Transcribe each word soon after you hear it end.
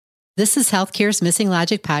This is Healthcare's Missing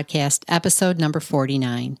Logic Podcast, episode number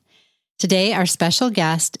 49. Today, our special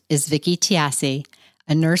guest is Vicki Tiasi,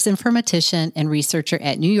 a nurse informatician and researcher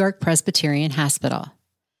at New York Presbyterian Hospital.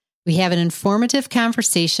 We have an informative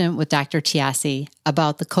conversation with Dr. Tiasi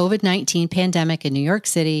about the COVID-19 pandemic in New York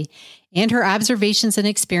City and her observations and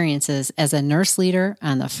experiences as a nurse leader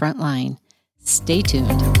on the front line. Stay tuned.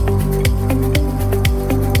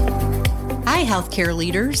 Hi, healthcare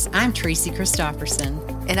leaders. I'm Tracy Christofferson.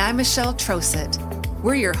 And I'm Michelle Trosett.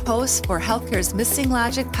 We're your hosts for Healthcare's Missing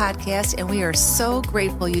Logic podcast, and we are so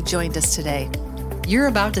grateful you joined us today. You're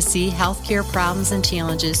about to see healthcare problems and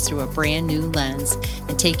challenges through a brand new lens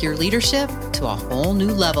and take your leadership to a whole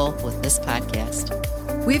new level with this podcast.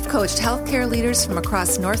 We've coached healthcare leaders from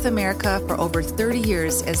across North America for over 30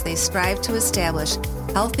 years as they strive to establish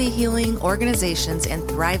healthy, healing organizations and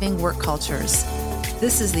thriving work cultures.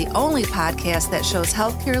 This is the only podcast that shows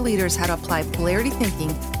healthcare leaders how to apply polarity thinking,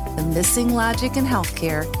 the missing logic in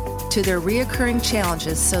healthcare, to their reoccurring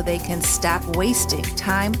challenges so they can stop wasting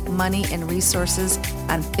time, money, and resources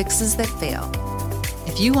on fixes that fail.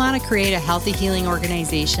 If you want to create a healthy healing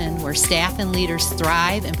organization where staff and leaders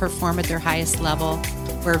thrive and perform at their highest level,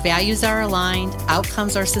 where values are aligned,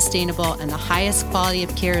 outcomes are sustainable, and the highest quality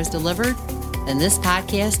of care is delivered, then this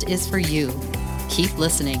podcast is for you. Keep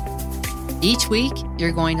listening. Each week,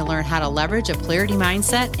 you're going to learn how to leverage a polarity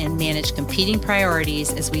mindset and manage competing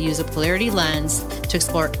priorities as we use a polarity lens to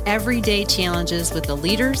explore everyday challenges with the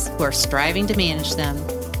leaders who are striving to manage them.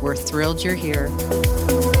 We're thrilled you're here.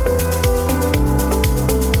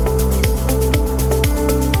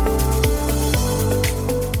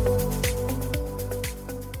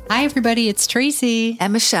 Hi, everybody. It's Tracy.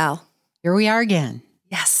 And Michelle. Here we are again.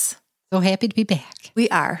 Yes. So happy to be back. We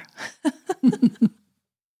are.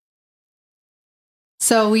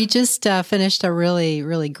 So we just finished a really,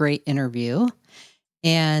 really great interview.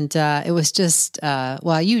 And it was just,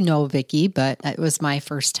 you know Vicki, but it was my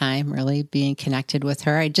first time really being connected with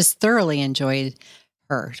her. I just thoroughly enjoyed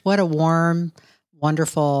her. What a warm,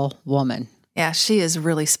 wonderful woman. Yeah, she is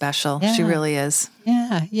really special. Yeah. She really is.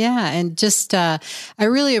 Yeah. And just, I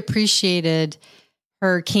really appreciated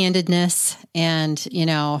her candidness and,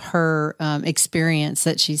 her experience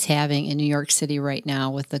that she's having in New York City right now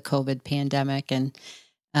with the COVID pandemic and,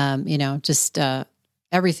 just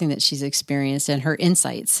everything that she's experienced and her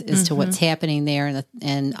insights as to what's happening there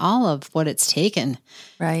and all of what it's taken.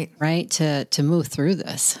 Right. To move through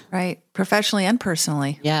this. Right. Professionally and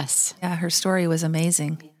personally. Yes. Yeah. Her story was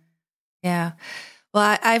amazing. Yeah.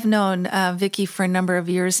 Well, I've known Vicki for a number of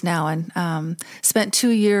years now and spent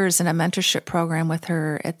 2 years in a mentorship program with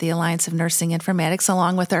her at the Alliance of Nursing Informatics,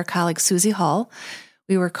 along with our colleague Susie Hall.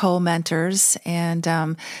 We were co-mentors,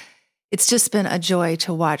 and it's just been a joy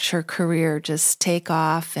to watch her career just take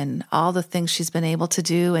off and all the things she's been able to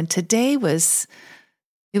do. And today it was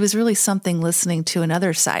really something listening to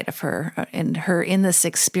another side of her and her in this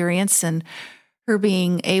experience and her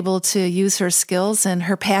being able to use her skills, and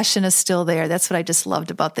her passion is still there. That's what I just loved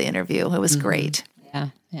about the interview. It was great. Yeah,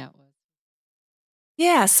 it was.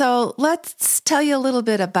 Yeah, so let's tell you a little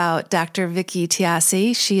bit about Dr. Vicki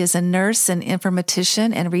Tiasi. She is a nurse and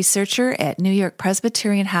informatician and researcher at New York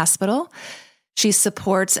Presbyterian Hospital. She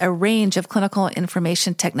supports a range of clinical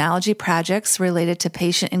information technology projects related to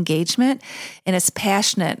patient engagement and is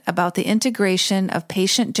passionate about the integration of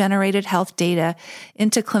patient-generated health data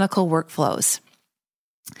into clinical workflows.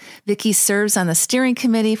 Vicki serves on the steering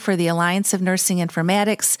committee for the Alliance of Nursing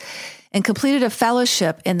Informatics and completed a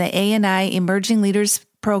fellowship in the A&I Emerging Leaders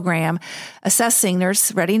Program, assessing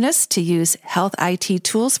nurse readiness to use health IT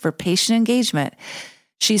tools for patient engagement.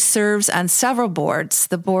 She serves on several boards,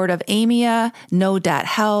 the board of AMIA,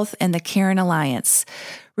 Know.Health, and the Caring Alliance.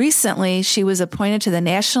 Recently, she was appointed to the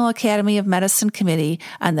National Academy of Medicine Committee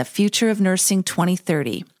on the Future of Nursing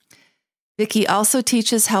 2030. Vicki also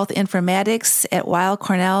teaches health informatics at Weill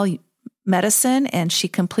Cornell Medicine, and she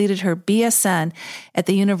completed her BSN at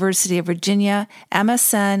the University of Virginia,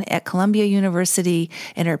 MSN at Columbia University,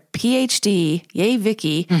 and her PhD, yay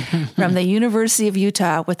Vicki, from the University of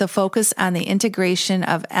Utah with a focus on the integration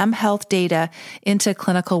of mHealth data into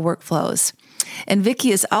clinical workflows. And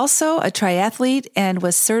Vicki is also a triathlete and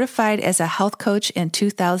was certified as a health coach in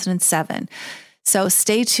 2007. So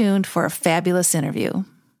stay tuned for a fabulous interview.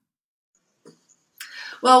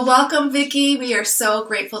 Well, welcome, Vicki. We are so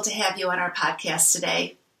grateful to have you on our podcast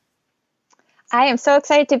today. I am so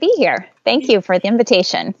excited to be here. Thank you for the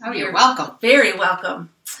invitation. Oh, you're welcome. Very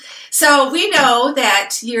welcome. So we know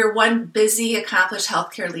that you're one busy, accomplished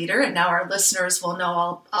healthcare leader, and now our listeners will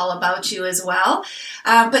know all about you as well.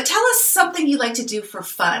 But tell us something you like to do for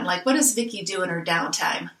fun. Like, what does Vicki do in her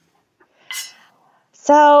downtime?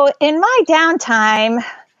 So in my downtime,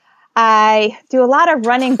 I do a lot of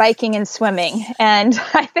running, biking, and swimming. And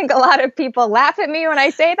I think a lot of people laugh at me when I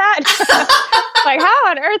say that. Like, how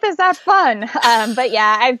on earth is that fun? But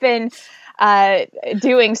yeah, I've been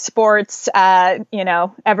doing sports,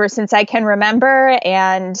 ever since I can remember.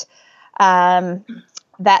 And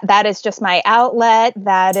that is just my outlet.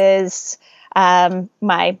 That is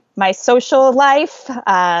my social life.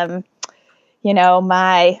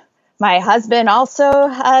 My husband also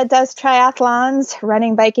does triathlons,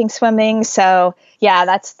 running, biking, swimming. So yeah,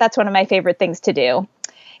 that's one of my favorite things to do.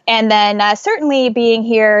 And then certainly being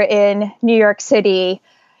here in New York City,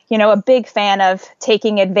 a big fan of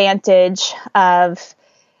taking advantage of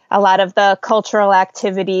a lot of the cultural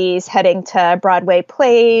activities, heading to Broadway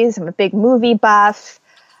plays. I'm a big movie buff.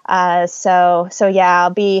 So yeah, I'll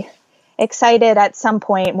be excited at some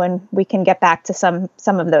point when we can get back to some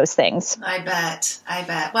of those things. I bet.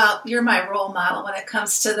 Well, you're my role model when it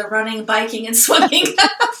comes to the running, biking, and swimming.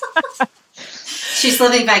 She's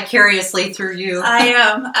living vicariously through you.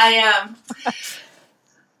 I am.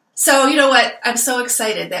 So you know what? I'm so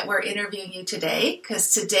excited that we're interviewing you today,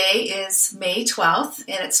 because today is May 12th,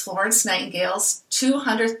 and it's Florence Nightingale's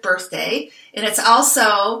 200th birthday, and it's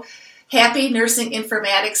also Happy Nursing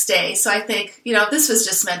Informatics Day. So I think, this was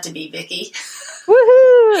just meant to be, Vicki.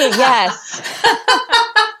 Woohoo! Yes.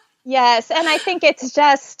 Yes. And I think it's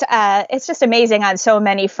just amazing on so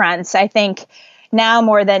many fronts. I think now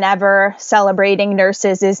more than ever, celebrating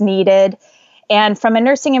nurses is needed. And from a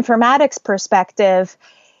nursing informatics perspective,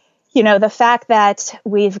 the fact that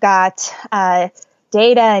we've got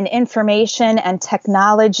data and information and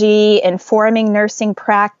technology informing nursing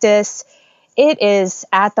practice, it is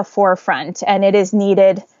at the forefront, and it is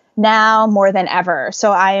needed now more than ever.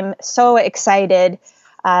 So I'm so excited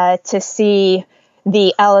to see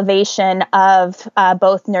the elevation of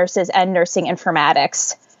both nurses and nursing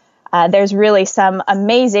informatics. There's really some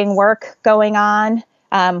amazing work going on,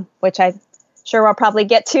 which I'm sure we'll probably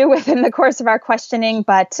get to within the course of our questioning.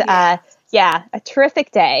 But a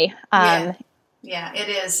terrific day. Yeah, it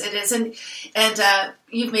is. It is. And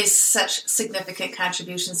you've made such significant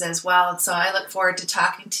contributions as well. And so I look forward to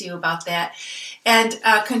talking to you about that. And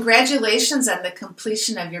congratulations on the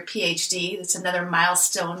completion of your PhD. That's another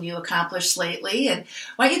milestone you accomplished lately. And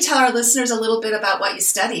why don't you tell our listeners a little bit about what you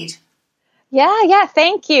studied? Yeah.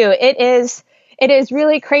 Thank you. It is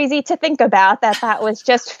really crazy to think about that was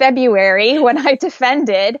just February when I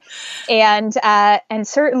defended, and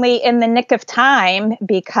certainly in the nick of time,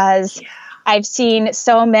 because I've seen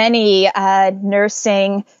so many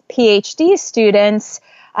nursing PhD students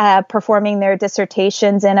performing their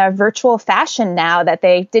dissertations in a virtual fashion now that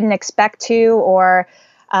they didn't expect to, or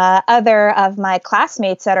other of my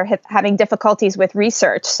classmates that are having difficulties with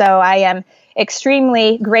research. So I am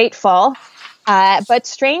extremely grateful. But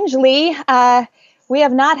strangely, we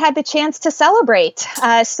have not had the chance to celebrate.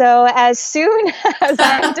 So as soon as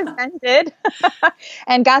I defended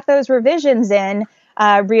and got those revisions in,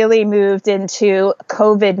 really moved into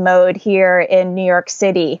COVID mode here in New York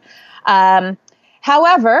City.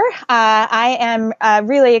 However, I am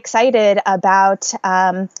really excited about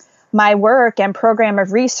my work and program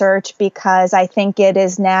of research, because I think it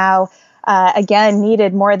is now, again,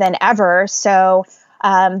 needed more than ever. So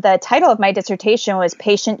the title of my dissertation was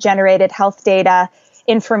Patient-Generated Health Data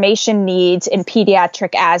Information Needs in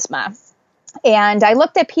Pediatric Asthma. And I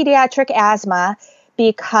looked at pediatric asthma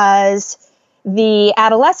because the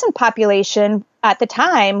adolescent population at the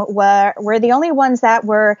time were the only ones that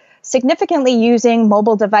were significantly using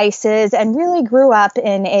mobile devices and really grew up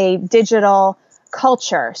in a digital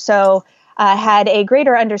culture. So had a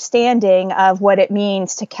greater understanding of what it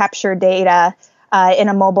means to capture data in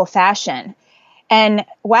a mobile fashion. And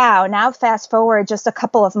wow, now fast forward just a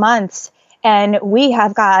couple of months, and we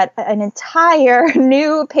have got an entire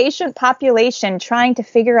new patient population trying to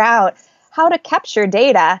figure out how to capture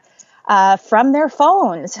data from their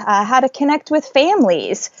phones, how to connect with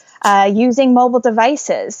families using mobile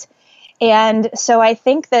devices. And so I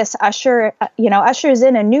think this ushers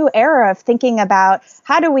in a new era of thinking about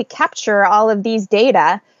how do we capture all of these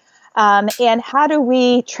data, and how do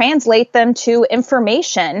we translate them to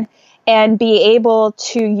information and be able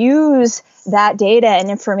to use that data and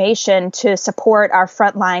information to support our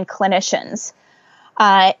frontline clinicians.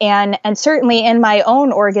 And certainly in my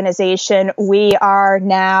own organization, we are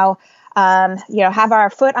now, have our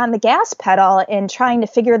foot on the gas pedal in trying to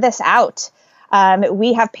figure this out.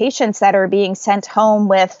 We have patients that are being sent home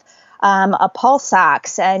with a pulse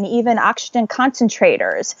ox and even oxygen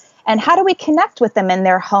concentrators. And how do we connect with them in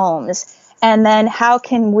their homes? And then how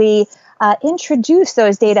can we introduce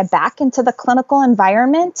those data back into the clinical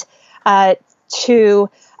environment to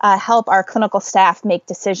help our clinical staff make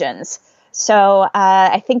decisions. So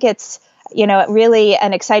I think it's, really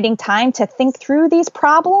an exciting time to think through these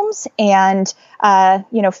problems and,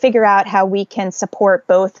 figure out how we can support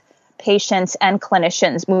both patients and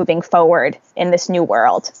clinicians moving forward in this new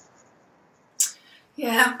world.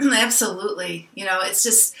 Yeah, absolutely.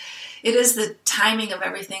 It is the timing of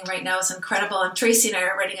everything right now is incredible. And Tracy and I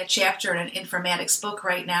are writing a chapter in an informatics book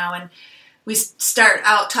right now, and we start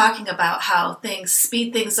out talking about how things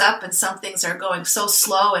speed things up and some things are going so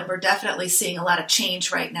slow, and we're definitely seeing a lot of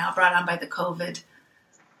change right now brought on by the COVID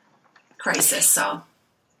crisis. So,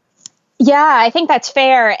 yeah, I think that's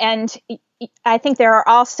fair. And I think there are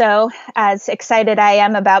also, as excited I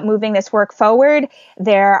am about moving this work forward,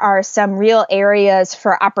 there are some real areas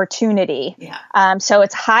for opportunity. Yeah. So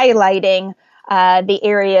it's highlighting the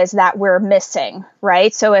areas that we're missing,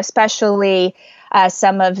 right? So especially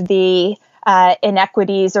some of the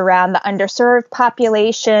inequities around the underserved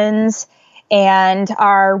populations, and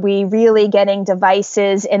are we really getting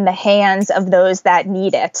devices in the hands of those that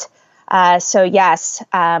need it? So yes,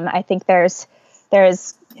 I think there's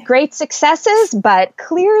great successes, but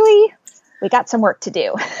clearly we got some work to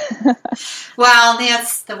do. Well,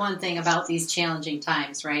 that's the one thing about these challenging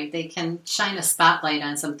times, right? They can shine a spotlight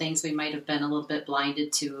on some things we might have been a little bit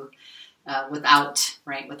blinded to without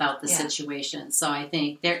the situation. So I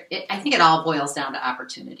think it all boils down to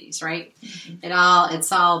opportunities, right? Mm-hmm.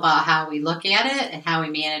 It's all about how we look at it and how we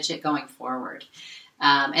manage it going forward.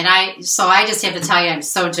 I just have to tell you, I'm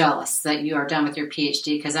so jealous that you are done with your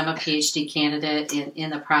PhD, because I'm a PhD candidate in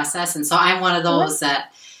the process. And so I'm one of those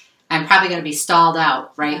that I'm probably going to be stalled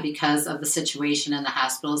out, right, because of the situation in the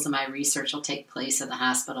hospitals, and my research will take place in the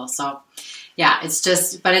hospital. So, yeah,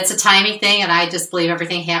 but it's a timing thing, and I just believe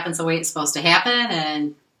everything happens the way it's supposed to happen.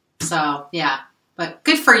 And so, yeah, but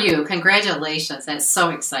good for you. Congratulations. That's so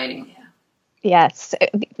exciting. Yeah. Yes,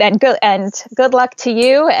 and good luck to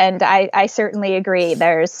you. And I certainly agree.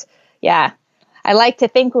 I like to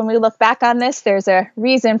think when we look back on this, there's a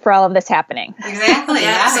reason for all of this happening. Exactly.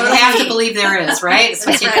 Yeah. So you have to believe there is, right?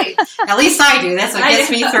 That's right. At least I do. That's what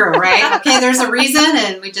gets me through, right? Okay, there's a reason,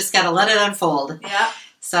 and we just got to let it unfold. Yeah.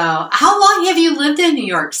 So how long have you lived in New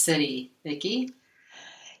York City, Vicki?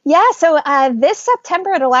 Yeah, so this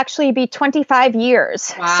September, it'll actually be 25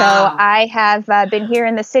 years. Wow. So I have been here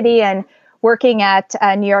in the city and working at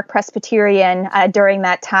New York Presbyterian during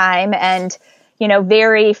that time, and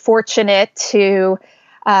very fortunate to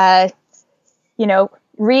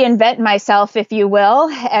reinvent myself, if you will,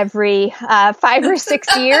 every 5 or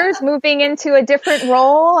 6 years, moving into a different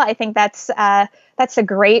role. I think that's a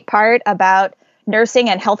great part about nursing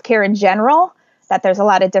and healthcare in general, that there's a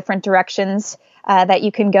lot of different directions that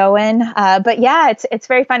you can go in. But yeah, it's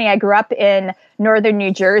very funny. I grew up in northern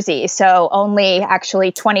New Jersey, so only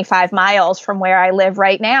actually 25 miles from where I live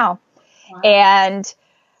right now. Wow. And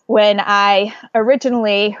when I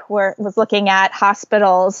originally was looking at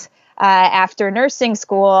hospitals after nursing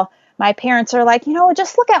school, my parents are like,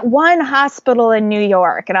 just look at one hospital in New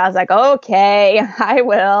York. And I was like, okay, I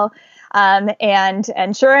will.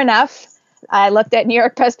 And sure enough, I looked at New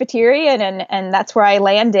York Presbyterian, and that's where I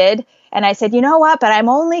landed. And I said, you know what, but I'm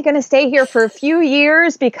only going to stay here for a few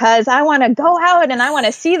years because I want to go out and I want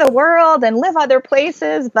to see the world and live other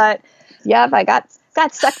places. But yeah, I got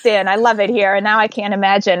sucked in. I love it here. And now I can't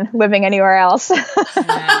imagine living anywhere else.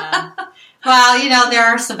 Yeah. Well, there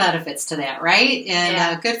are some benefits to that, right?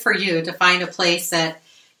 And good for you to find a place that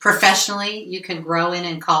professionally you can grow in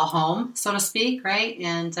and call home, so to speak, right?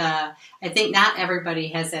 And I think not everybody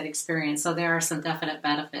has that experience. So there are some definite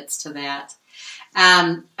benefits to that.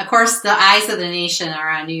 Of course, the eyes of the nation are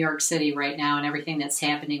on New York City right now and everything that's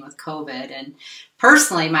happening with COVID. And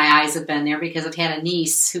personally, my eyes have been there because I've had a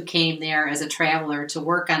niece who came there as a traveler to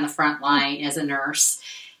work on the front line as a nurse,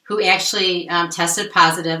 who actually tested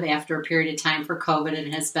positive after a period of time for COVID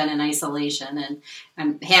and has been in isolation. And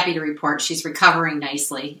I'm happy to report she's recovering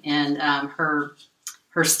nicely, and her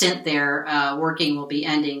stint there working will be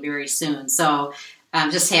ending very soon. So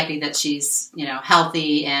I'm just happy that she's,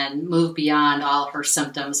 healthy and moved beyond all her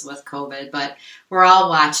symptoms with COVID. But we're all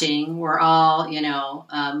watching. We're all,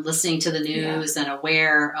 listening to the news and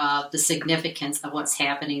aware of the significance of what's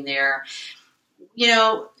happening there.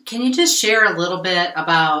 Can you just share a little bit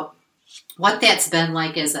about what that's been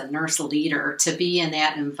like as a nurse leader to be in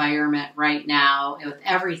that environment right now with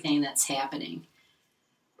everything that's happening?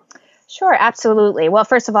 Sure, absolutely. Well,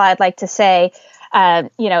 first of all, I'd like to say,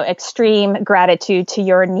 extreme gratitude to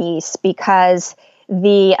your niece, because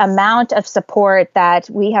the amount of support that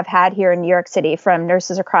we have had here in New York City from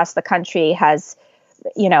nurses across the country has,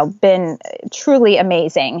 been truly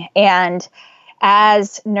amazing. And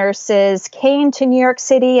as nurses came to New York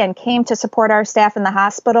City and came to support our staff in the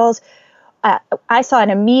hospitals, I saw an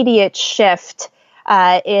immediate shift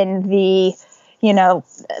in the,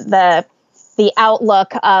 the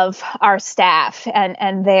outlook of our staff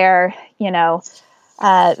and their,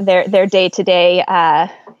 their day-to-day,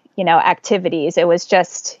 activities. It was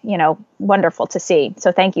just, wonderful to see.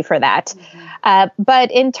 So thank you for that. Mm-hmm.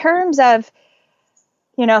 But in terms of,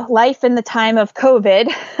 life in the time of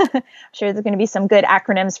COVID, I'm sure there's going to be some good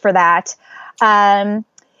acronyms for that.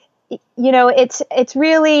 It's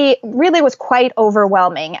really was quite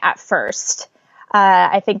overwhelming at first.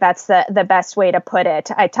 I think that's the best way to put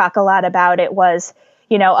it. I talk a lot about it was,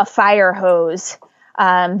 a fire hose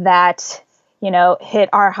that, hit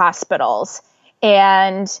our hospitals.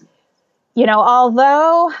 And,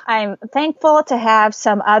 although I'm thankful to have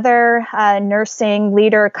some other nursing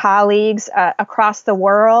leader colleagues across the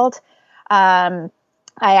world, I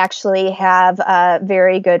actually have a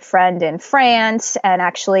very good friend in France and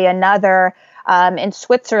actually another in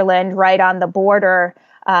Switzerland, right on the border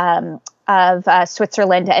of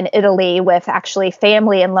Switzerland and Italy, with actually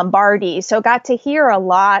family in Lombardy. So got to hear a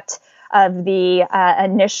lot of the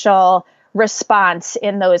initial response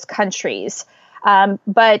in those countries.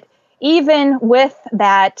 But even with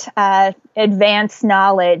that advanced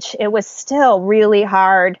knowledge, it was still really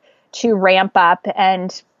hard to ramp up,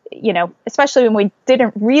 and especially when we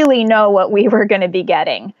didn't really know what we were going to be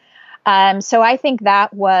getting. So I think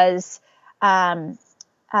that was,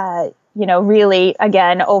 really,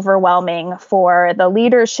 again, overwhelming for the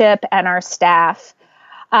leadership and our staff.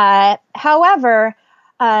 However,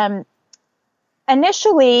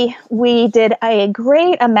 initially, we did a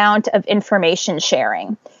great amount of information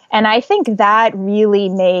sharing, and I think that really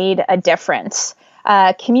made a difference.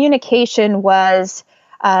 Communication was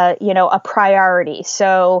a priority.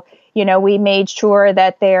 So, we made sure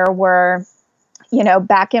that there were,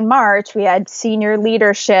 back in March, we had senior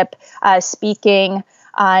leadership speaking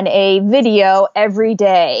on a video every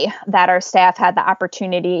day that our staff had the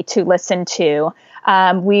opportunity to listen to.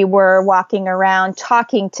 We were walking around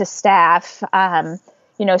talking to staff,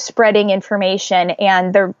 spreading information.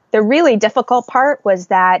 And the really difficult part was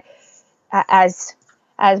that, as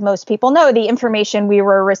most people know, the information we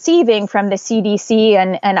were receiving from the CDC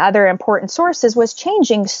and other important sources was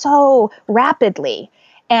changing so rapidly.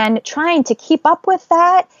 And trying to keep up with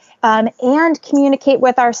that and communicate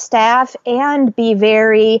with our staff and be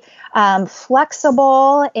very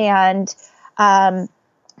flexible and,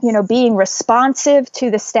 being responsive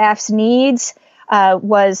to the staff's needs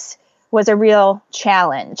was a real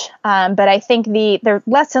challenge. But I think the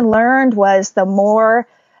lesson learned was the more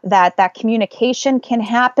that communication can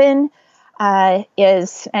happen and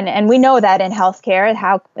we know that in healthcare,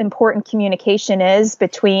 how important communication is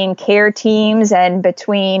between care teams and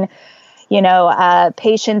between,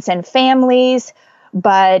 patients and families.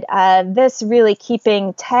 But this really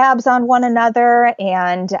keeping tabs on one another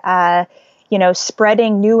and,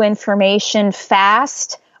 spreading new information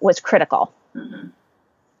fast was critical. Mm-hmm.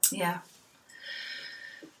 Yeah.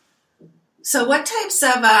 So what types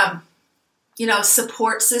of,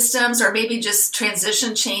 support systems or maybe just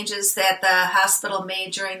transition changes that the hospital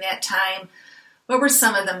made during that time? What were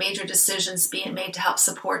some of the major decisions being made to help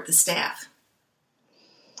support the staff?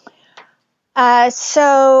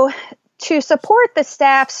 So to support the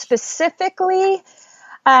staff specifically,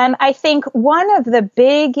 I think one of the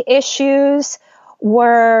big issues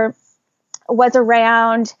was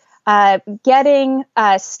around getting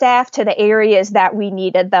staff to the areas that we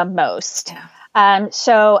needed them most. Yeah.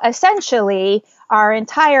 So essentially, our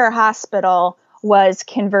entire hospital was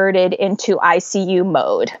converted into ICU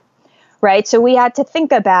mode, right? So we had to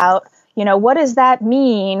think about, what does that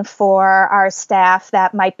mean for our staff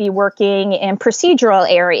that might be working in procedural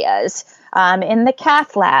areas, in the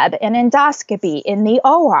cath lab, in endoscopy, in the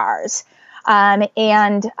ORs.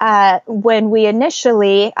 And when we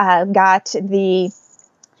initially got the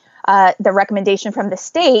recommendation from the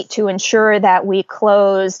state to ensure that we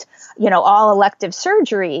closed all elective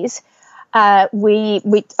surgeries, we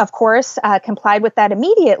of course complied with that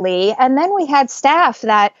immediately. And then we had staff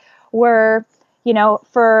that were,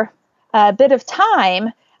 for a bit of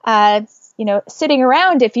time, sitting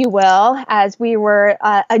around, if you will, as we were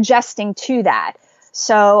adjusting to that.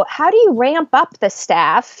 So how do you ramp up the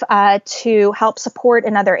staff to help support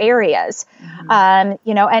in other areas? Mm-hmm.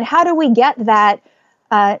 And how do we get that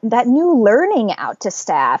new learning out to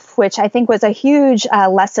staff, which I think was a huge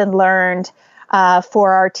lesson learned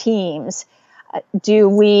for our teams. Do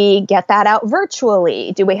we get that out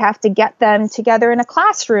virtually? Do we have to get them together in a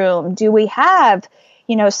classroom? Do we have,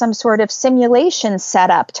 some sort of simulation set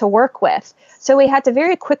up to work with? So we had to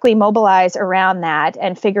very quickly mobilize around that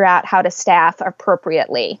and figure out how to staff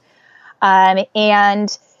appropriately.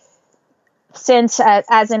 And since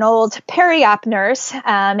as an old peri-op nurse,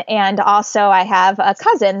 and also I have a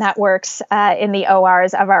cousin that works in the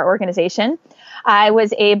ORs of our organization, I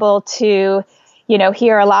was able to,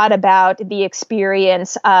 hear a lot about the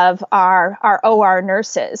experience of our OR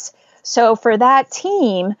nurses. So for that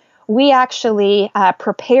team, we actually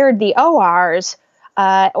prepared the ORs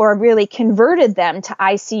or really converted them to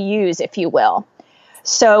ICUs, if you will.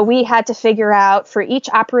 So we had to figure out for each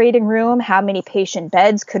operating room, how many patient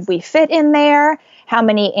beds could we fit in there? How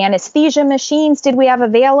many anesthesia machines did we have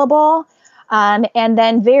available? And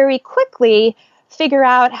then very quickly figure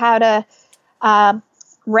out how to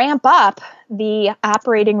ramp up the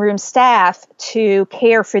operating room staff to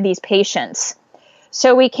care for these patients.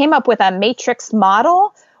 So we came up with a matrix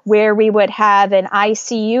model where we would have an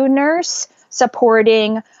ICU nurse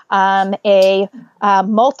supporting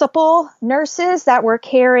multiple nurses that were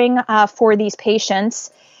caring for these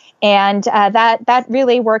patients. And that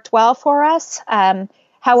really worked well for us.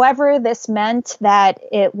 However, this meant that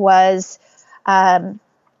it was a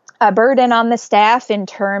burden on the staff in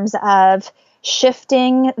terms of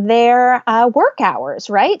shifting their work hours,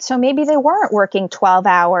 right? So maybe they weren't working 12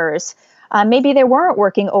 hours. Maybe they weren't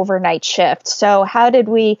working overnight shift. So how could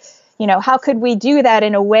we do that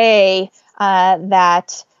in a way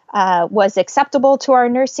that was acceptable to our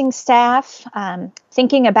nursing staff,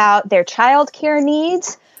 thinking about their childcare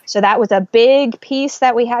needs. So that was a big piece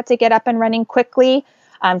that we had to get up and running quickly.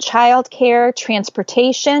 Childcare,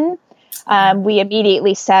 transportation. We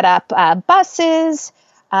immediately set up buses,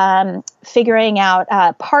 figuring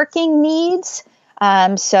out parking needs.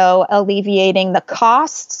 So alleviating the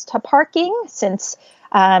costs to parking since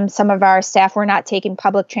some of our staff were not taking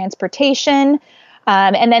public transportation.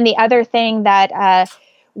 And then the other thing that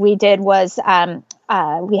we did was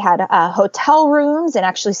we had hotel rooms and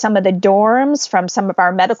actually some of the dorms from some of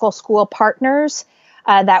our medical school partners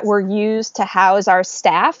that were used to house our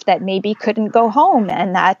staff that maybe couldn't go home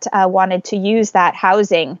and that wanted to use that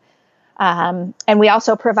housing. And we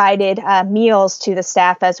also provided meals to the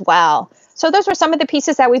staff as well. So those were some of the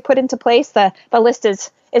pieces that we put into place. The list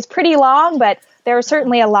is pretty long, but there was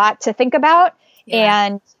certainly a lot to think about.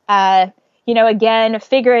 Yeah. And again,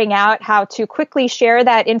 figuring out how to quickly share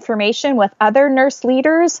that information with other nurse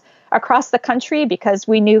leaders across the country because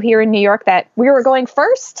we knew here in New York that we were going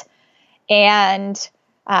first. And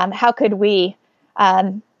how could we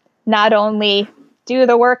not only do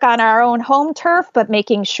the work on our own home turf, but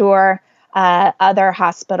making sure other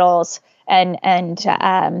hospitals and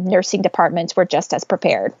nursing departments were just as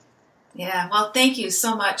prepared. Yeah, well, thank you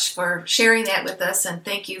so much for sharing that with us. And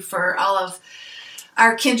thank you for all of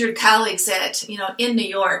our kindred colleagues in New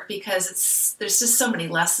York, because there's just so many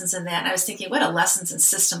lessons in that. And I was thinking, what a lessons in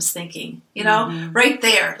systems thinking, right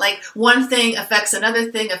there. Like one thing affects another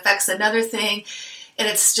thing, and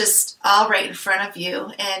it's just all right in front of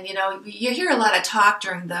you. And, you hear a lot of talk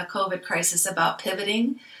during the COVID crisis about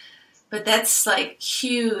pivoting, but that's like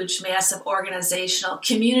huge, massive organizational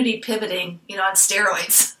community pivoting, on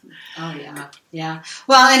steroids. Oh, yeah. Yeah.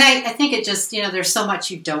 Well, and I think it just, there's so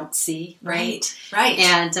much you don't see, right? Right.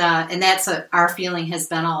 And that's what our feeling has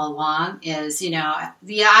been all along is,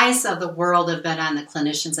 the eyes of the world have been on the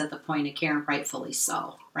clinicians at the point of care, and rightfully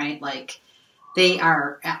so, right? Like they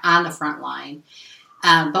are on the front line.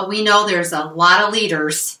 But we know there's a lot of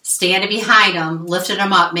leaders standing behind them, lifting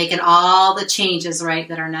them up, making all the changes, right,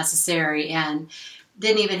 that are necessary, and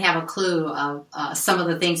didn't even have a clue of some of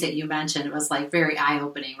the things that you mentioned. It was like very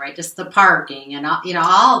eye-opening, right? Just the parking and,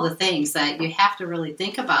 all the things that you have to really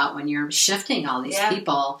think about when you're shifting all these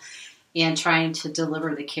people and trying to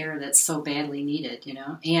deliver the care that's so badly needed,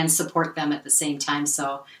 and support them at the same time.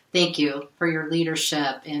 So thank you for your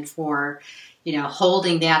leadership and for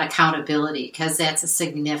holding that accountability, because that's a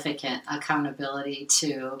significant accountability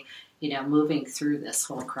to, moving through this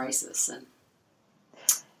whole crisis. And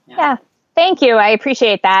yeah. Thank you. I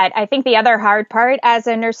appreciate that. I think the other hard part as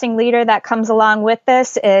a nursing leader that comes along with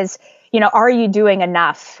this is, are you doing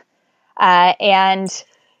enough? And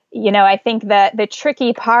I think the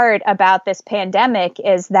tricky part about this pandemic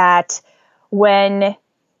is that when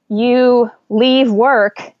you leave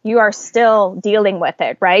work, you are still dealing with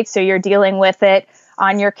it, right? So you're dealing with it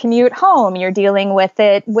on your commute home. You're dealing with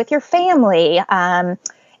it with your family,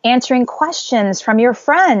 answering questions from your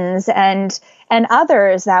friends and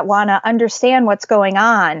others that want to understand what's going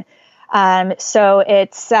on. So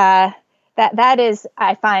it's that is,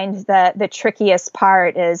 I find the trickiest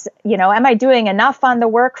part is, am I doing enough on the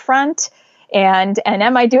work front, and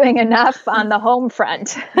am I doing enough on the home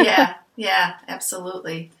front? Yeah,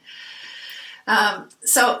 absolutely.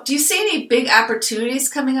 So do you see any big opportunities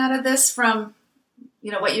coming out of this from,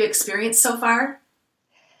 what you experienced so far?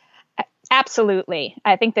 Absolutely.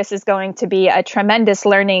 I think this is going to be a tremendous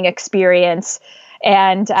learning experience.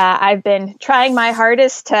 And I've been trying my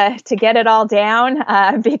hardest to get it all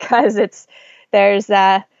down because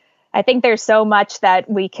I think there's so much that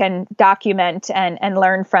we can document and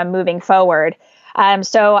learn from moving forward.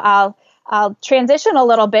 So I'll transition a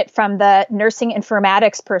little bit from the nursing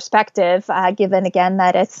informatics perspective, given again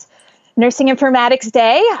that it's Nursing Informatics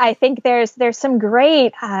Day. I think there's some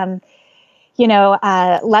great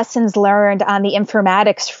lessons learned on the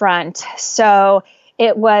informatics front. So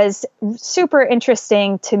it was super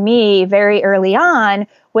interesting to me very early on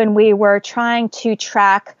when we were trying to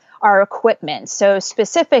track our equipment. So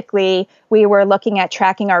specifically, we were looking at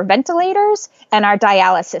tracking our ventilators and our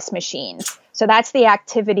dialysis machines. So that's the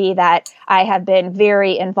activity that I have been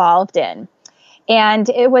very involved in. And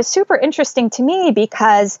it was super interesting to me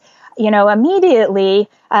because, immediately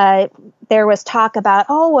there was talk about,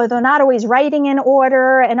 they're not always writing in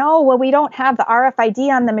order. And, we don't have the RFID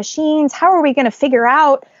on the machines. How are we going to figure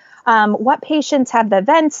out what patients have the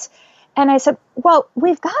vents? And I said, well,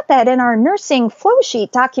 we've got that in our nursing flow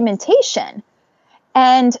sheet documentation.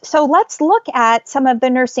 And so let's look at some of the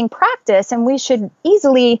nursing practice, and we should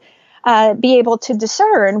easily be able to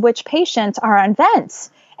discern which patients are on vents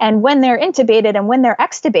and when they're intubated and when they're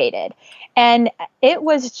extubated. And it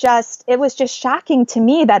was just shocking to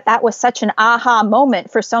me that was such an aha moment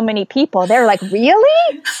for so many people. They're like, really?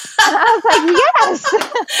 And I was like, yes,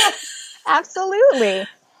 absolutely.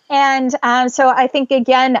 And so I think,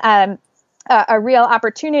 again, a real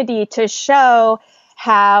opportunity to show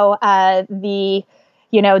how the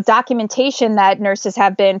documentation that nurses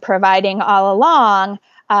have been providing all along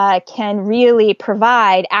can really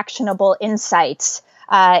provide actionable insights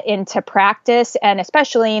into practice, and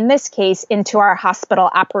especially in this case, into our hospital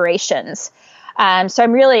operations. So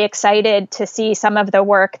I'm really excited to see some of the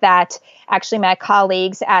work that actually my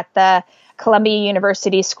colleagues at the Columbia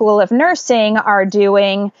University School of Nursing are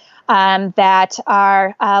doing that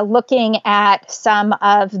are looking at some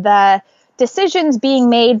of the decisions being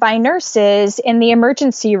made by nurses in the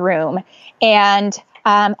emergency room, and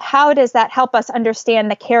how does that help us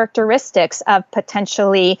understand the characteristics of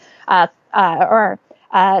potentially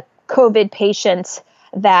COVID patients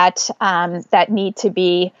that need to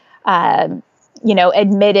be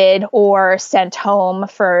admitted or sent home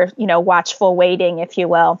for watchful waiting, if you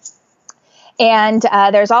will. And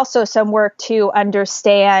there's also some work to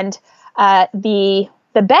understand the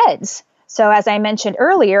beds. So as I mentioned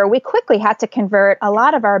earlier, we quickly had to convert a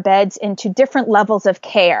lot of our beds into different levels of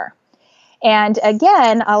care. And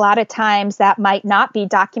again, a lot of times that might not be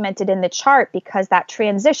documented in the chart because that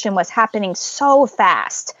transition was happening so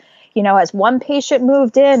fast. As one patient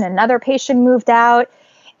moved in, another patient moved out,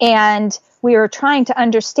 and we were trying to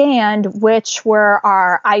understand which were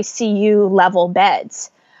our ICU level beds.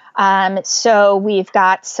 So we've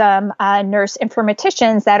got some nurse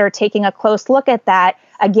informaticians that are taking a close look at that,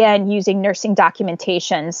 again, using nursing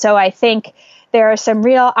documentation. So I think there are some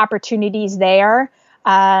real opportunities there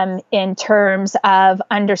in terms of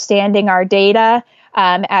understanding our data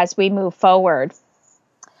as we move forward.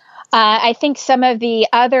 I think some of the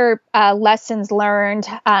other lessons learned,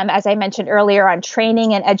 as I mentioned earlier, on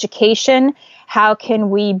training and education, how can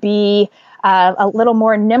we be a little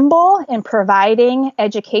more nimble in providing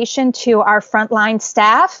education to our frontline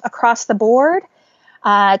staff across the board,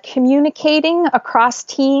 communicating across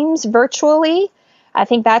teams virtually. I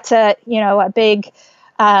think that's a big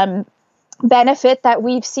benefit that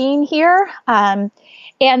we've seen here. And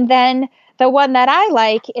then the one that I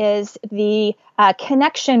like is the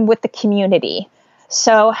connection with the community.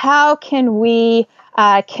 So how can we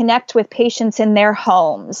connect with patients in their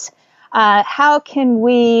homes? How can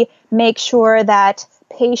we make sure that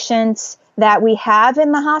patients that we have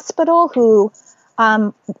in the hospital who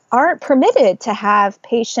aren't permitted to have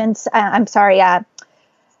patients on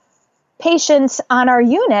our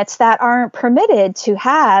units that aren't permitted to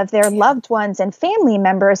have their loved ones and family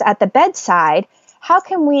members at the bedside, how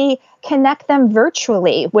can we connect them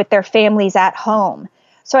virtually with their families at home?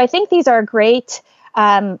 So I think these are great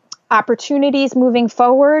opportunities moving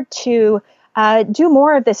forward to do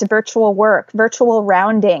more of this virtual work, virtual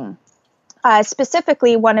rounding.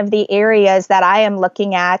 Specifically, one of the areas that I am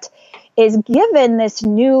looking at is, given this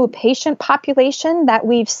new patient population that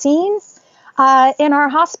we've seen in our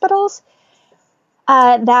hospitals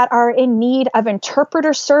that are in need of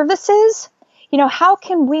interpreter services, how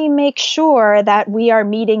can we make sure that we are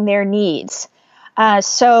meeting their needs?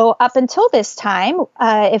 So up until this time,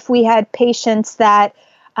 if we had patients that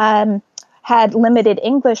had limited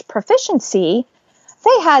English proficiency,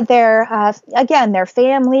 they had their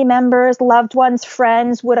family members, loved ones,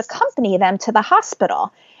 friends would accompany them to the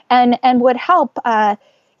hospital and would help,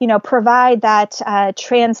 provide that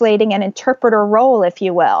translating and interpreter role, if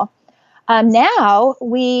you will. Now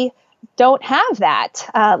we don't have that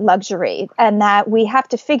luxury, and that we have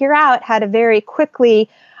to figure out how to very quickly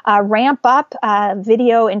ramp up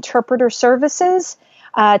video interpreter services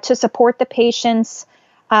to support the patients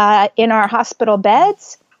in our hospital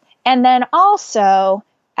beds. And then also,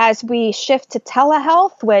 as we shift to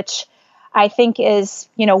telehealth, which I think is,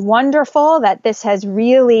 wonderful that this has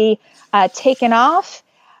really taken off,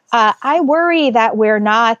 I worry that we're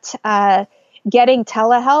not getting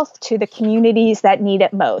telehealth to the communities that need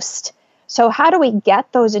it most. So how do we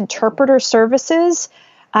get those interpreter services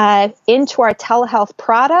into our telehealth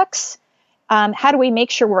products? How do we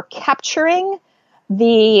make sure we're capturing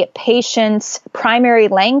the patient's primary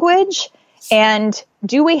language? And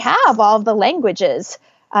do we have all of the languages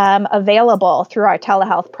available through our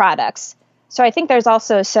telehealth products? So I think there's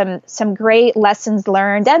also some great lessons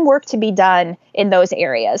learned and work to be done in those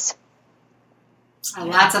areas.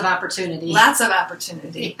 Lots of opportunity. Lots of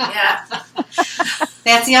opportunity. Yeah.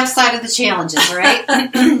 That's the upside of the challenges, right?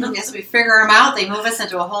 As we figure them out, they move us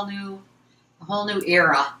into a whole new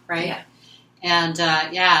era, right? Yeah.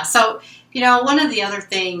 And so one of the other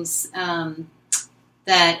things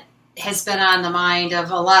that has been on the mind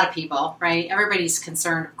of a lot of people, right? Everybody's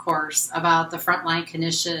concerned, of course, about the frontline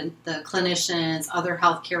the clinicians, other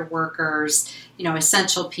healthcare workers,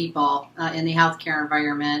 essential people in the healthcare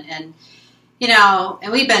environment, and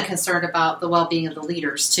we've been concerned about the well-being of the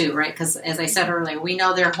leaders too, right? Because as I said earlier, we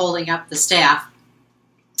know they're holding up the staff,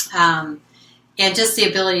 and just the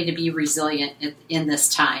ability to be resilient in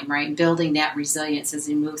this time, right? Building that resilience as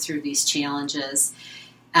we move through these challenges.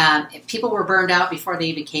 People were burned out before they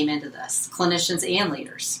even came into this, clinicians and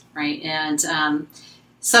leaders, right? And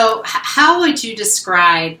so how would you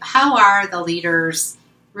describe, how are the leaders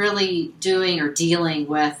really doing or dealing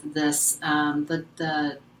with this,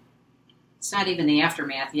 it's not even the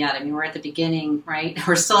aftermath yet. I mean, we're at the beginning, right?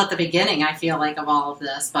 We're still at the beginning, I feel like, of all of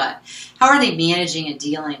this. But how are they managing and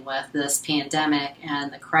dealing with this pandemic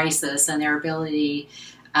and the crisis and their ability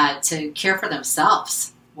to care for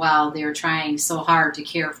themselves while they're trying so hard to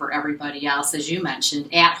care for everybody else, as you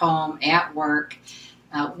mentioned, at home, at work?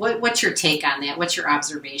 What's your take on that? What's your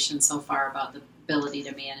observation so far about the ability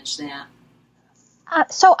to manage that?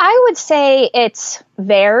 So I would say it's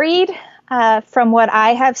varied from what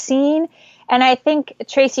I have seen. And I think,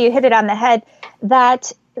 Tracy, you hit it on the head,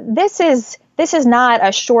 that this is not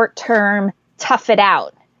a short-term tough it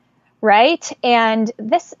out, right? And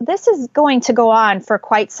this is going to go on for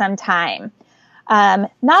quite some time,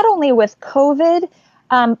 not only with COVID,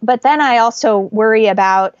 but then I also worry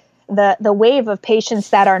about the wave of patients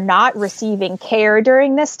that are not receiving care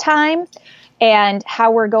during this time and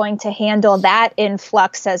how we're going to handle that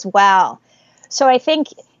influx as well. So I think,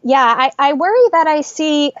 I worry that I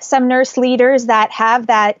see some nurse leaders that have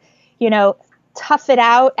that, tough it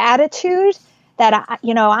out attitude that,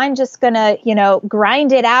 I'm just going to,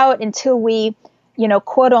 grind it out until we,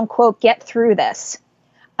 quote unquote, get through this.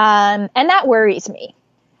 And that worries me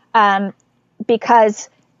because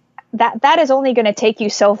that is only going to take you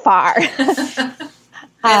so far. That's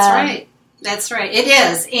right. That's right. It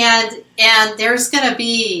is. And there's going to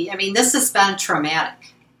be, this has been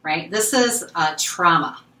traumatic, right? This is a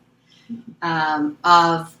trauma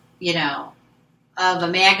of a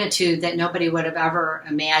magnitude that nobody would have ever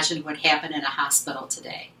imagined would happen in a hospital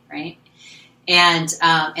today, right? And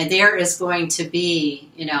there is going to be,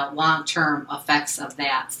 long-term effects of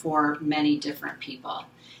that for many different people.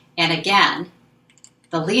 And again,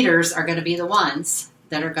 the leaders are going to be the ones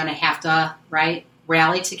that are going to have to, right,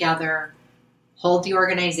 rally together, hold the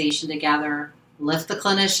organization together, lift the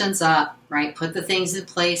clinicians up, right, put the things in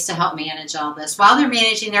place to help manage all this while they're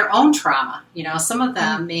managing their own trauma. Some of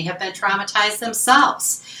them may have been traumatized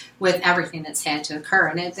themselves with everything that's had to occur.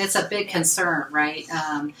 And it's a big concern, right,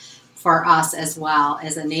 for us as well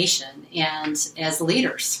as a nation and as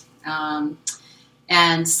leaders.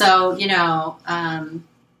 And so,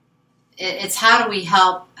 it's how do we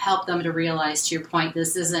help them to realize, to your point,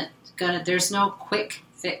 this isn't there's no quick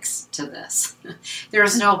fix to this.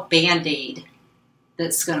 There's no Band-Aid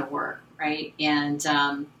that's going to work, right? And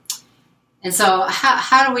so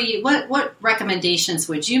how do we, what recommendations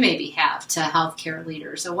would you maybe have to healthcare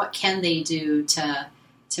leaders, or what can they do to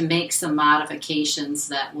make some modifications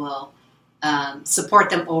that will support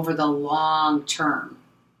them over the long term?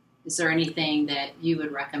 Is there anything that you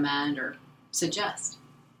would recommend or suggest?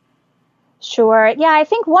 Sure. Yeah, I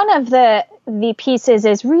think one of the the pieces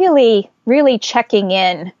is really, really checking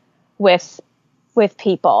in with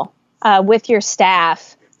people, with your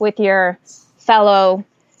staff, with your fellow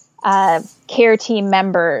care team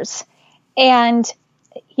members, and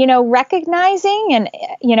recognizing, and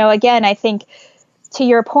again, I think to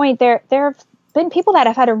your point, there have been people that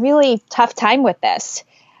have had a really tough time with this.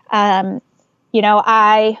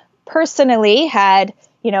 I personally had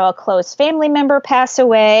a close family member pass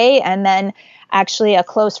away, and then actually a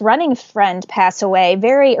close running friend pass away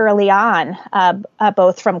very early on,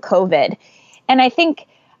 both from COVID. And I think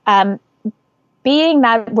being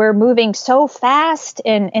that we're moving so fast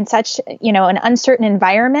in such an uncertain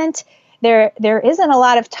environment, there isn't a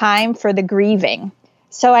lot of time for the grieving.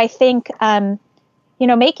 So I think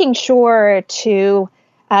making sure to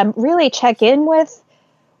really check in with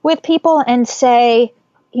people and say,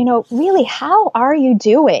 really, how are you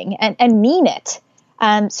doing, and mean it.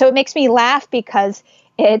 So it makes me laugh because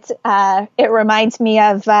it reminds me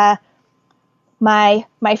of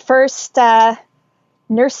my first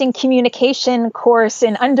nursing communication course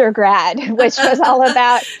in undergrad, which was all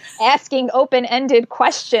about asking open-ended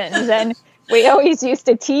questions. And we always used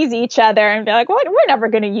to tease each other and be like, "What? We're never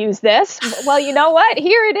going to use this." Well, you know what?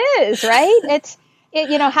 Here it is, right?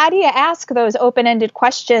 How do you ask those open-ended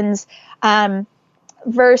questions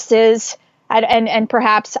versus, and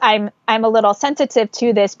perhaps I'm a little sensitive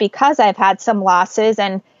to this because I've had some losses,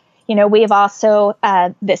 and we've also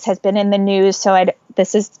this has been in the news, so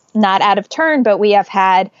this is not out of turn, but we have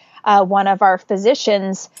had one of our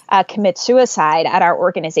physicians commit suicide at our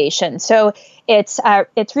organization. So it's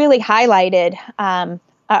really highlighted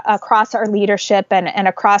across our leadership and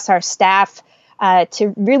across our staff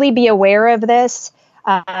to really be aware of this,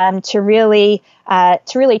 to really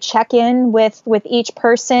check in with each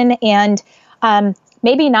person, and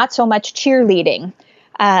maybe not so much cheerleading,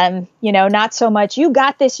 not so much "you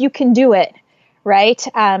got this, you can do it," right?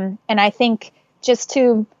 And I think just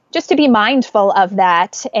to be mindful of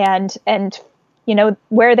that, and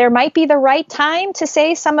where there might be the right time to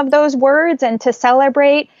say some of those words and to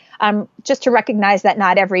celebrate, just to recognize that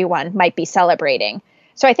not everyone might be celebrating.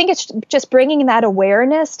 So I think it's just bringing that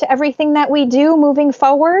awareness to everything that we do moving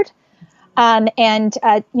forward, and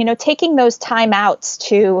taking those timeouts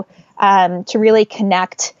to really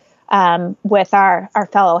connect with our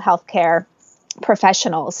fellow healthcare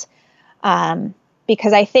professionals,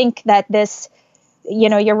 because I think that this,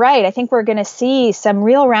 you're right. I think we're going to see some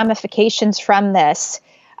real ramifications from this.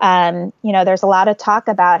 There's a lot of talk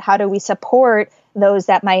about how do we support those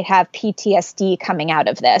that might have PTSD coming out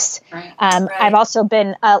of this. Right. I've also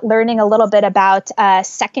been learning a little bit about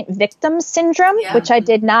second victim syndrome, which I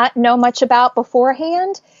did not know much about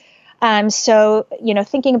beforehand. So,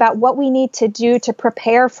 thinking about what we need to do to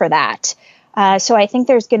prepare for that. So I think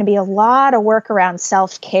there's going to be a lot of work around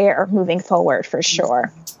self-care moving forward for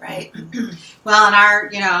sure. Right. Well, and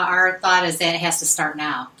our thought is that it has to start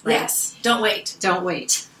now. Right? Yes. Don't wait. Don't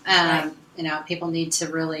wait. Right. People need to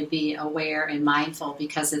really be aware and mindful,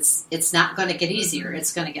 because it's not going to get easier.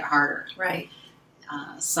 It's going to get harder. Right.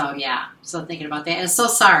 So thinking about that. And so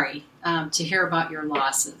sorry to hear about your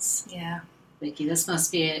losses. Yeah. Vicki, this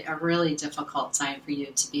must be a really difficult time for you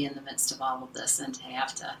to be in the midst of all of this and to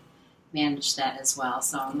have to manage that as well.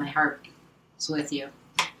 So my heart is with you.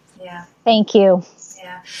 Yeah. Thank you.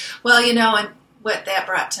 Yeah. Well, and what that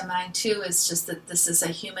brought to mind too is just that this is a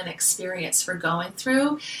human experience we're going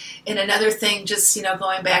through. And another thing, just,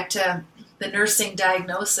 going back to the nursing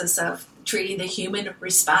diagnosis of treating the human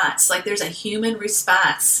response, like there's a human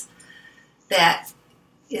response that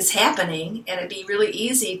is happening, and it'd be really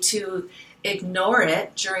easy to ignore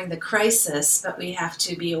it during the crisis, but we have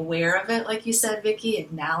to be aware of it, like you said, Vicki,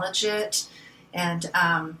 acknowledge it, and,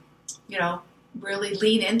 really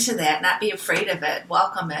lean into that, not be afraid of it,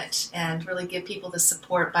 welcome it, and really give people the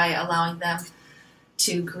support by allowing them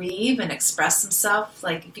to grieve and express themselves.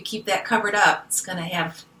 Like if you keep that covered up, it's going to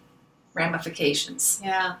have ramifications.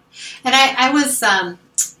 Yeah. And I was,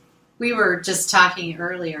 we were just talking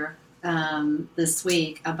earlier this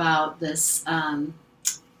week about this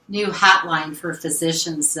new hotline for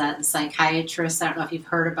physicians and psychiatrists. I don't know if you've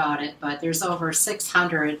heard about it, but there's over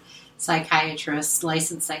 600 psychiatrists,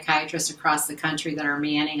 licensed psychiatrists across the country that are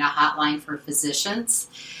manning a hotline for physicians.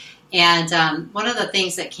 And one of the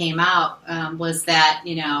things that came out was that,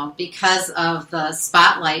 because of the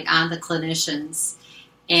spotlight on the clinicians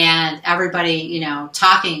and everybody,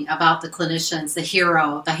 talking about the clinicians,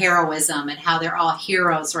 the heroism, and how they're all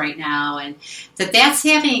heroes right now, and that's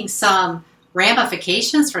having some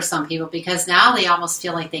ramifications for some people, because now they almost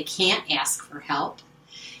feel like they can't ask for help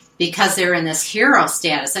because they're in this hero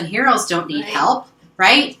status, and heroes don't need help,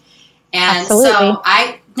 right? And Absolutely. so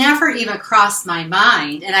I never even crossed my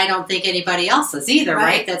mind, and I don't think anybody else is either,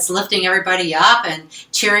 right? That's lifting everybody up and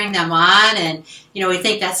cheering them on. And, we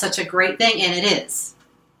think that's such a great thing, and it is.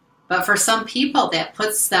 But for some people, that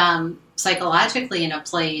puts them psychologically in a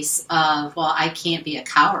place of, well, I can't be a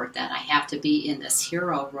coward then. I have to be in this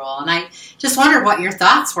hero role. And I just wondered what your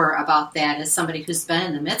thoughts were about that as somebody who's been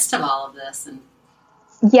in the midst of all of this. And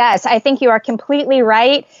Yes, I think you are completely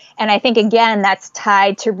right. And I think, again, that's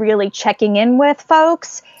tied to really checking in with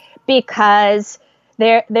folks, because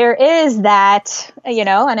there is that,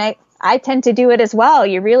 and I tend to do it as well.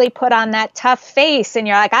 You really put on that tough face and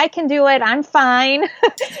you're like, I can do it. I'm fine.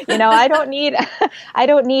 I don't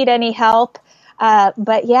need any help.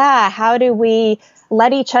 But yeah, how do we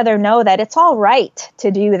let each other know that it's all right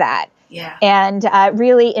to do that? Yeah. And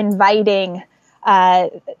really inviting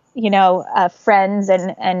friends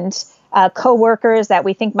and coworkers that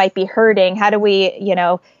we think might be hurting. How do we,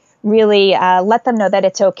 really let them know that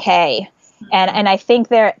it's okay? Mm-hmm. And I think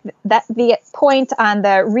that the point on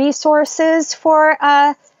the resources for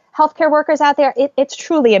healthcare workers out there, it's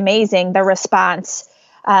truly amazing, the response.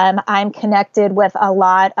 I'm connected with a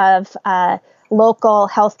lot of local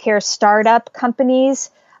healthcare startup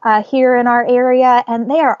companies here in our area,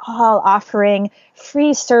 and they are all offering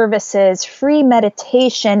free services, free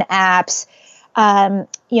meditation apps.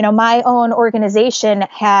 My own organization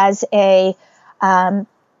has a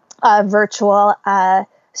virtual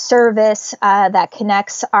service that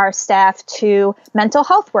connects our staff to mental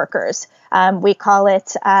health workers. We call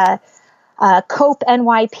it COPE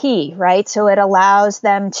NYP, right? So it allows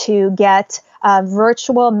them to get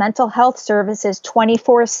virtual mental health services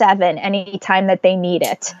 24/7 anytime that they need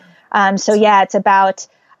it. It's about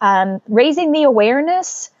raising the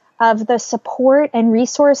awareness of the support and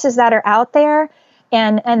resources that are out there,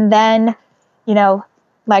 and then,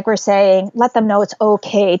 like we're saying, let them know it's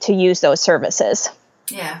okay to use those services.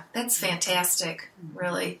 Yeah, that's fantastic,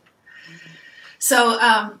 really. So,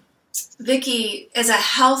 Vicki, as a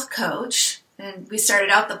health coach, and we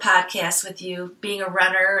started out the podcast with you being a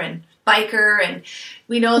runner and biker, and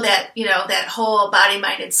we know that, that whole body,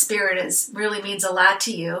 mind, and spirit really means a lot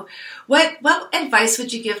to you. What advice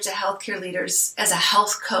would you give to healthcare leaders as a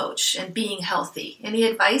health coach and being healthy? Any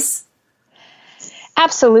advice?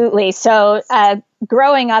 Absolutely. So,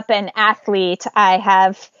 growing up an athlete, I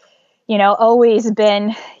have, always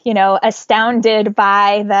been, astounded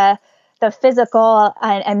by the physical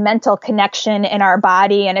and mental connection in our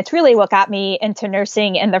body. And it's really what got me into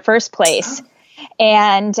nursing in the first place.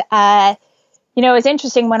 And, it was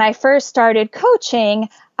interesting when I first started coaching,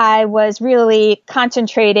 I was really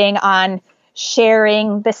concentrating on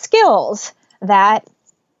sharing the skills that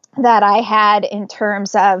I had in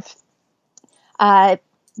terms of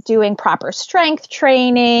doing proper strength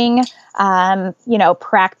training,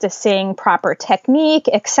 practicing proper technique,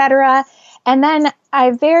 etc. And then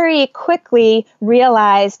I very quickly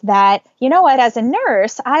realized that, as a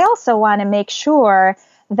nurse, I also want to make sure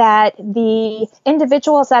that the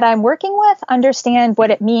individuals that I'm working with understand what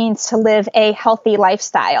it means to live a healthy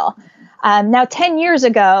lifestyle. Now, 10 years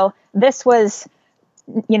ago, this was,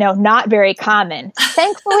 not very common.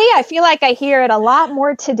 Thankfully, I feel like I hear it a lot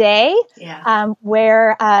more today,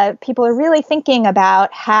 where people are really thinking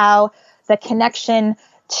about how the connection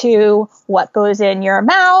to what goes in your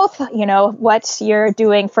mouth, what you're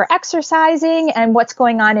doing for exercising, and what's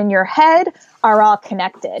going on in your head are all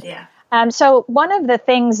connected. Yeah. So one of the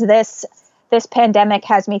things this pandemic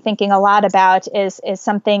has me thinking a lot about is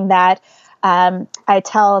something that I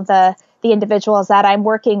tell the individuals that I'm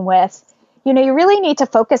working with. You really need to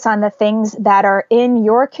focus on the things that are in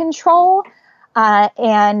your control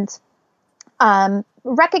and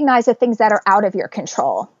recognize the things that are out of your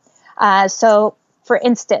control. So, for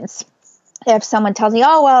instance, if someone tells me,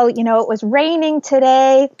 oh, well, it was raining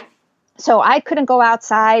today, so I couldn't go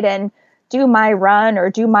outside and do my run or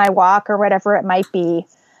do my walk or whatever it might be.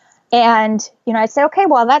 And, I'd say, okay,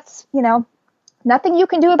 well, that's, nothing you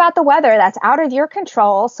can do about the weather. That's out of your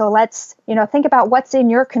control. So let's, think about what's in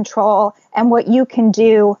your control and what you can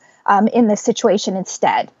do in this situation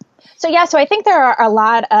instead. So I think there are a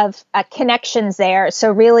lot of connections there.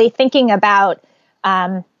 So really thinking about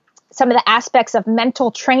some of the aspects of mental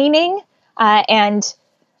training and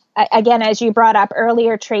again, as you brought up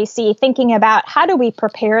earlier, Tracy, thinking about how do we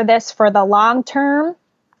prepare this for the long term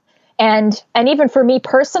and even for me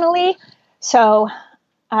personally. So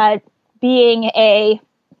being a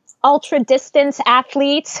ultra distance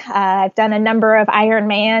athlete, I've done a number of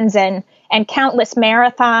Ironmans and countless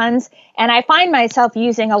marathons, and I find myself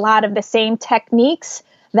using a lot of the same techniques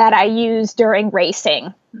that I use during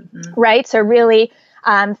racing, right? So really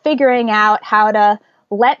figuring out how to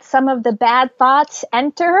let some of the bad thoughts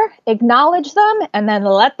enter, acknowledge them, and then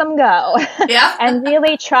let them go. Yeah. And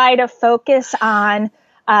really try to focus on,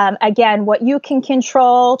 again, what you can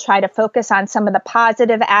control, try to focus on some of the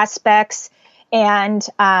positive aspects. And,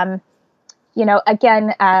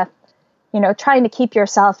 trying to keep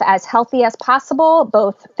yourself as healthy as possible,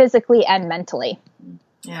 both physically and mentally.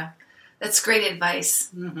 Yeah, that's great advice.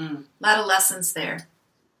 Mm-hmm. A lot of lessons there.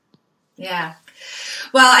 Yeah.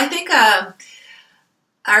 Well, I think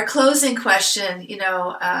our closing question,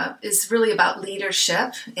 is really about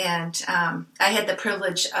leadership. And I had the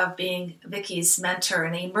privilege of being Vicki's mentor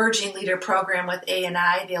in the Emerging Leader Program with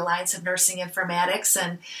ANI, the Alliance of Nursing Informatics.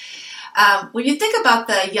 And when you think about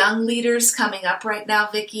the young leaders coming up right now,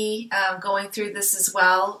 Vicki, going through this as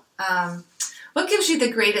well, what gives you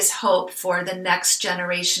the greatest hope for the next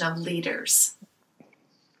generation of leaders?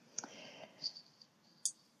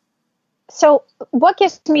 So what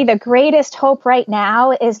gives me the greatest hope right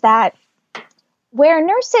now is that where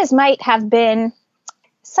nurses might have been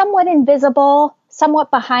somewhat invisible, somewhat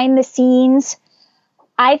behind the scenes,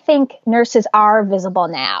 I think nurses are visible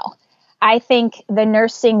now. I think the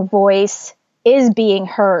nursing voice is being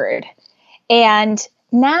heard. And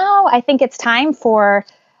now I think it's time for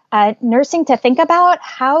nursing to think about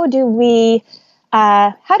how do we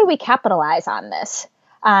capitalize on this,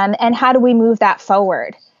 and how do we move that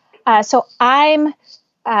forward. So I'm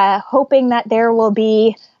hoping that there will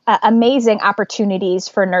be amazing opportunities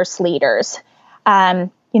for nurse leaders.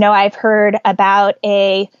 I've heard about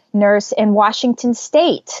a nurse in Washington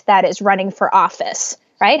State that is running for office,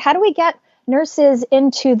 right? How do we get nurses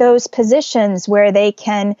into those positions where they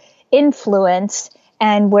can influence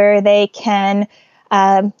and where they can,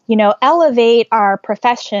 elevate our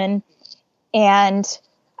profession and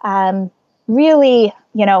really,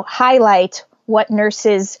 highlight what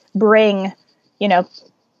nurses bring,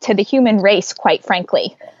 to the human race, quite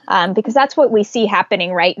frankly, because that's what we see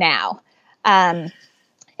happening right now.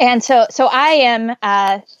 And so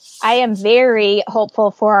I am very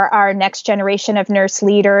hopeful for our next generation of nurse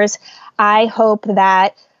leaders. I hope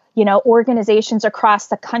that, organizations across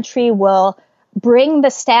the country will bring the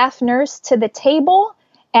staff nurse to the table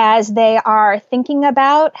as they are thinking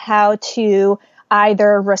about how to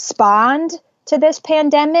either respond to this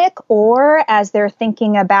pandemic or as they're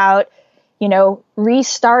thinking about,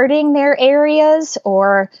 restarting their areas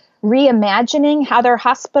or reimagining how their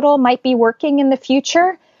hospital might be working in the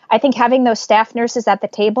future. I think having those staff nurses at the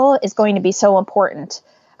table is going to be so important.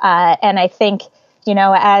 And I think,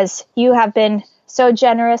 as you have been so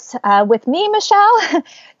generous with me, Michelle,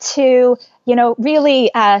 to,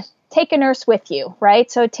 really take a nurse with you,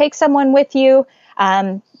 right? So take someone with you,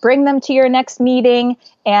 bring them to your next meeting,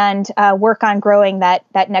 and work on growing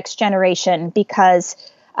that next generation, because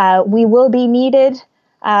we will be needed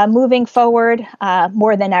moving forward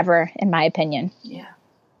more than ever, in my opinion. Yeah.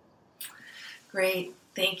 Great.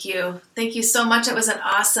 Thank you. Thank you so much. It was an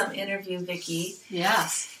awesome interview, Vicki.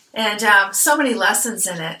 Yes. And so many lessons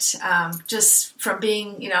in it, just from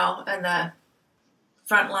being, in the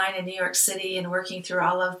front line in New York City and working through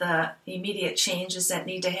all of the immediate changes that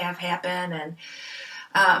need to have happen. And,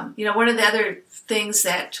 one of the other things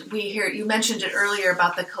that we hear, you mentioned it earlier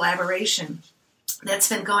about the collaboration that's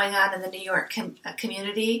been going on in the New York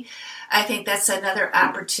community. I think that's another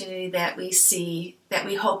opportunity that we see that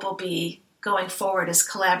we hope will be going forward, is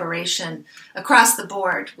collaboration across the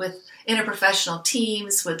board with interprofessional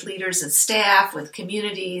teams, with leaders and staff, with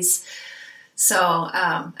communities. So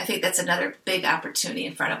I think that's another big opportunity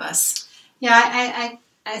in front of us. Yeah,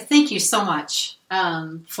 I thank you so much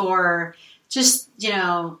for just,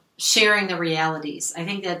 sharing the realities. I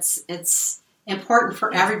think it's important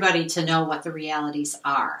for everybody to know what the realities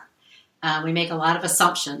are. We make a lot of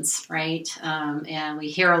assumptions, right? And we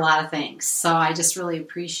hear a lot of things. So I just really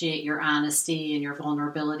appreciate your honesty and your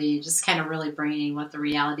vulnerability, just kind of really bringing what the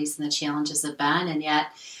realities and the challenges have been. And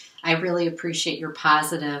yet I really appreciate your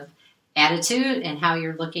positive attitude and how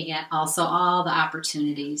you're looking at also all the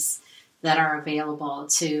opportunities that are available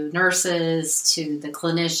to nurses, to the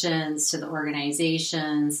clinicians, to the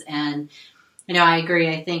organizations. And, I agree.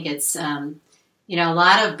 I think it's, a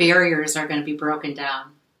lot of barriers are going to be broken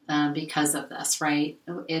down because of this, right?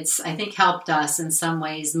 It's, I think, helped us in some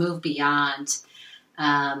ways move beyond,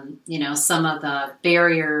 some of the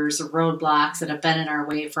barriers or roadblocks that have been in our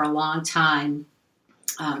way for a long time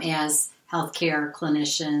as healthcare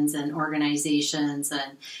clinicians and organizations,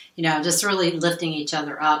 and, just really lifting each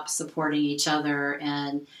other up, supporting each other.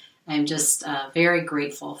 And I'm just very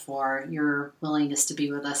grateful for your willingness to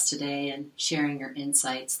be with us today and sharing your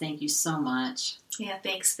insights. Thank you so much. Yeah,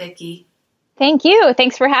 thanks, Vicki. Thank you.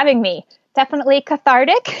 Thanks for having me. definitely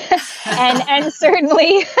cathartic, and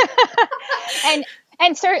certainly,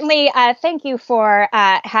 and certainly, thank you for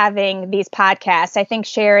having these podcasts. I think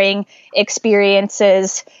sharing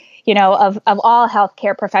experiences, of all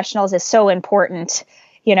healthcare professionals is so important.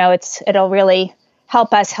 It'll really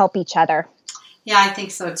help us help each other. Yeah, I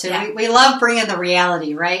think so too. Yeah. We love bringing the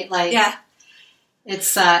reality, right? Like, yeah.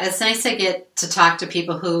 It's nice to get to talk to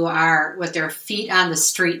people who are with their feet on the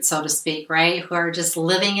street, so to speak, right? Who are just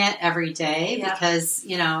living it every day, because,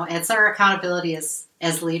 it's our accountability as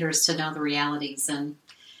leaders to know the realities. And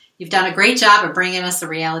you've done a great job of bringing us the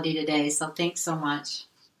reality today. So thanks so much.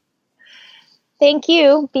 Thank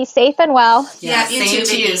you. Be safe and well. Yeah, you same too,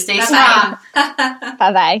 to you. Vicki. Stay Bye-bye. strong.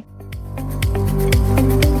 Bye-bye.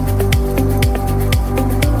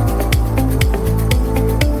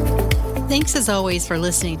 Thanks as always for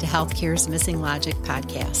listening to Healthcare's Missing Logic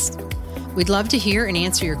podcast. We'd love to hear and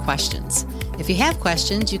answer your questions. If you have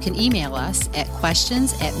questions, you can email us at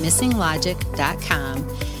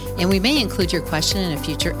questions@missinglogic.com, and we may include your question in a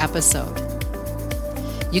future episode.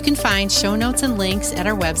 You can find show notes and links at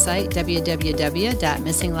our website,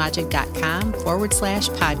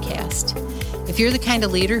 www.missinglogic.com/podcast. If you're the kind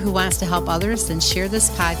of leader who wants to help others, then share this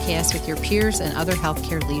podcast with your peers and other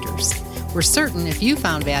healthcare leaders. We're certain if you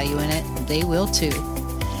found value in it, they will too.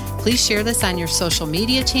 Please share this on your social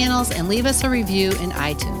media channels and leave us a review in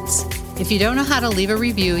iTunes. If you don't know how to leave a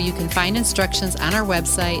review, you can find instructions on our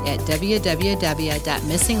website at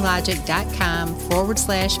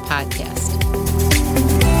www.missinglogic.com/podcast.